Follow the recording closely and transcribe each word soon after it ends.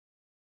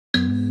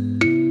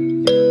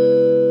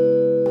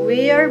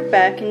we are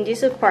back in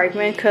this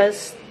apartment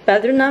because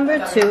bedroom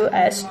number 2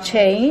 has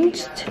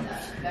changed.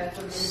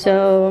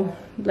 So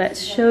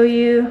let's show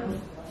you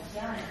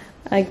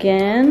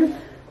again.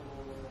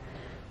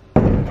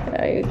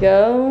 There you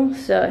go.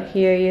 So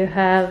here you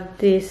have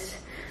this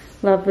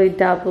lovely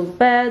double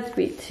bed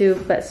with 2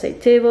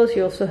 bedside tables.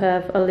 You also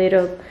have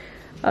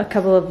a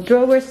couple of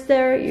drawers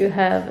there. You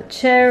have a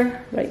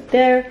chair right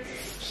there.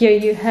 Here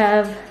you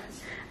have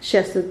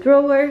just a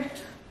drawer,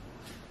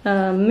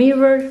 a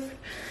mirror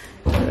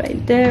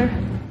right there.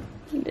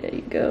 There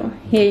you go.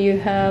 Here you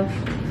have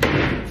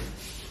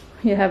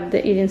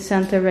the eating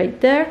center right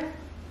there,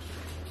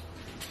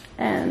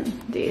 and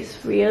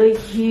this really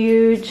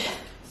huge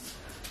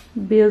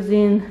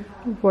built-in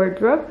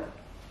wardrobe.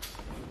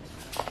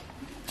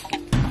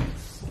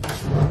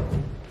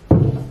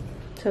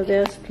 So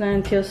there's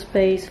plenty of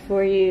space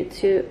for you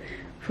to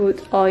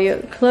put all your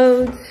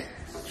clothes.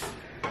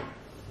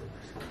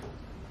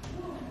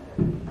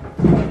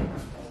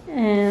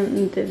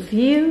 And the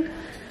view.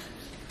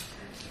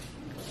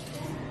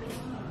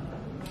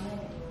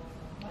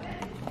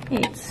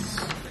 It's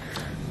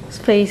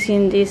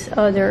facing this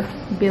other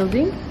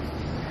building,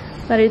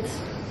 but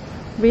it's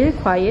really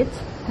quiet,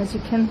 as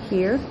you can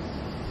hear.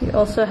 You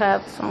also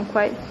have some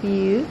quiet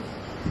view,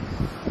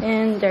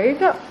 and there you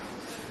go.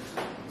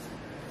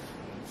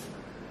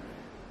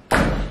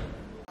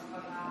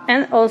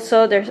 And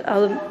also there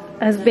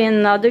has been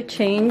another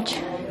change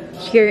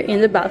here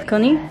in the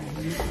balcony.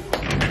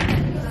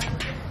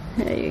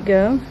 There you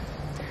go.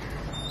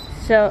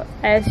 So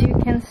as you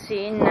can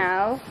see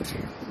now,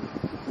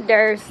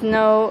 there's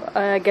no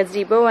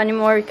gazebo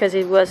anymore because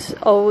it was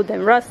old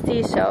and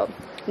rusty, so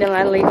the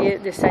landlady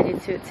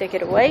decided to take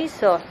it away.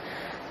 So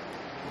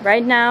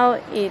right now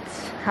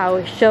it's how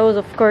it shows.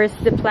 Of course,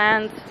 the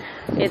plants,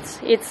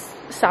 it's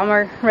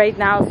summer right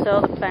now,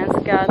 so the plants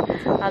got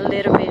a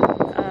little bit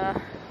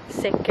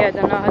sick. I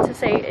don't know how to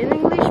say it in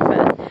English,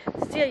 but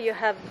still you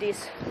have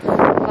this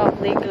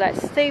lovely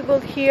glass table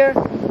here,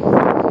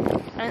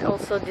 and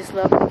also this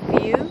lovely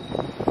view.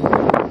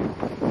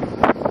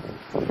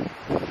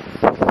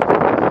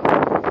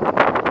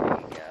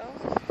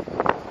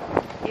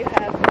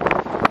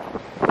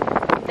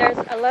 There's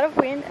a lot of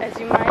wind, as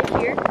you might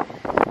hear.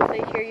 So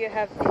here you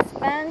have this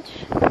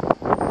bench, and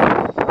also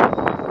this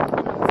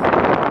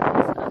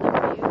other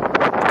view.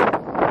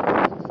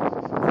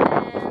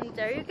 And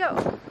there you go.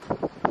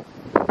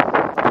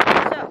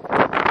 So,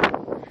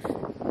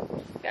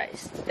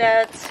 guys,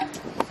 that's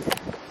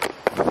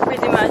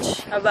pretty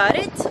much about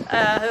it.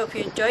 I hope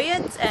you enjoy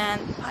it,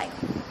 and bye.